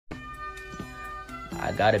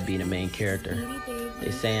I gotta be the main character. They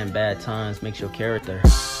saying bad times makes your character,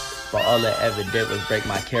 but all it ever did was break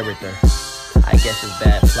my character. I guess it's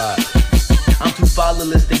bad plot. I'm too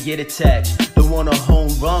fatherless to get attached. Don't want a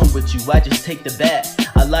home run with you, I just take the bat.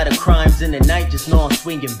 A lot of crimes in the night, just know I'm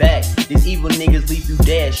swinging back. These evil niggas leave you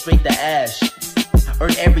dead, straight to ash.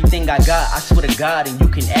 Earn everything I got, I swear to God, and you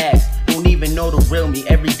can ask. Don't even know the real me,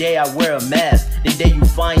 every day I wear a mask. The day you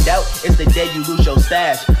find out, it's the day you lose your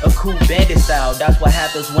stash. A cool bandit style, that's what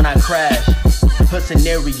happens when I crash. Put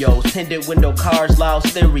scenarios, tinted window cars, loud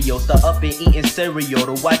stereos. The up and eating cereal,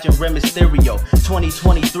 the watching Rem Mysterio.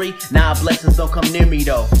 2023, nah, blessings don't come near me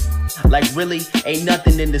though. Like really, ain't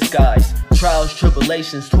nothing in disguise. Trials,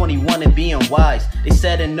 tribulations, 21 and being wise. They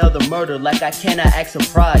said another murder, like I cannot act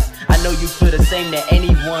surprised. I know you feel the same to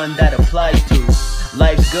anyone that applies to.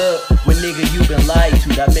 Life's good when nigga you been lied to.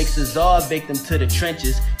 That makes us all victim to the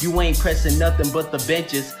trenches. You ain't pressing nothing but the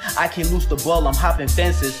benches. I can lose the ball, I'm hopping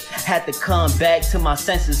fences. Had to come back to my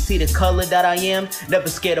senses. See the color that I am? Never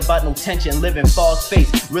scared about no tension. Living false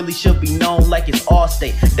face, really should be known like it's all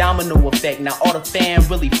state. Domino effect, now all the fam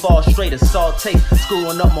really fall straight. Assault tape,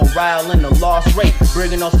 screwing up morale in the lost rate.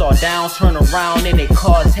 Bringing us all down, turn around and it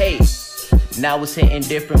cause hate. Now it's hitting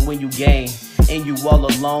different when you gain. And you all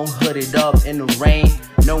alone, hooded up in the rain.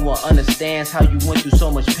 No one understands how you went through so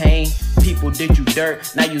much pain. People did you dirt,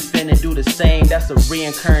 now you finna do the same. That's a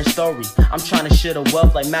reoccurring story. I'm trying to shit a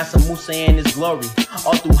wealth like Massa Musa and his glory.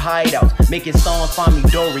 All through hideouts, making songs find me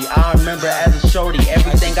Dory. I remember as a shorty,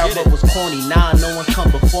 everything I wrote was corny. Now no one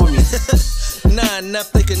come before me. Nah,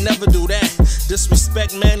 enough, they can never do that.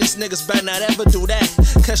 Disrespect, man, these niggas better not ever do that.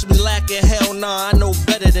 Catch me lacking, hell nah, I know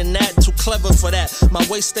better than that. Too clever for that. My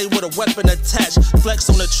waist stay with a weapon attached. Flex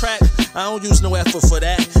on the track, I don't use no effort for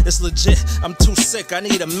that. It's legit, I'm too sick, I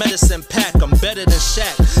need a medicine pack. I'm better than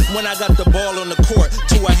Shaq. When I got the ball on the court,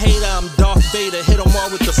 to a hater, I'm Darth Vader, hit 'em all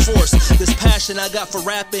with the force. This passion I got for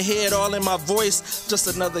rapping, hear it all in my voice. Just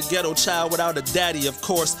another ghetto child without a daddy, of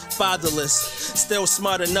course. Fatherless, still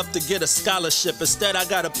smart enough to get a scholarship. Instead I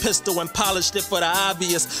got a pistol and polished it for the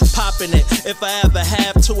obvious. Popping it, if I ever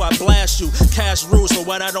have to, I blast you. Cash rules, but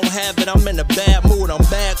when I don't have it, I'm in a bad mood. I'm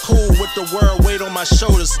bad cool with the world weight on my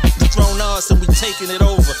shoulders. The throne ours and we taking it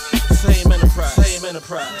over. Fame Enterprise. Fame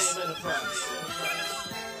Enterprise. Fame Enterprise.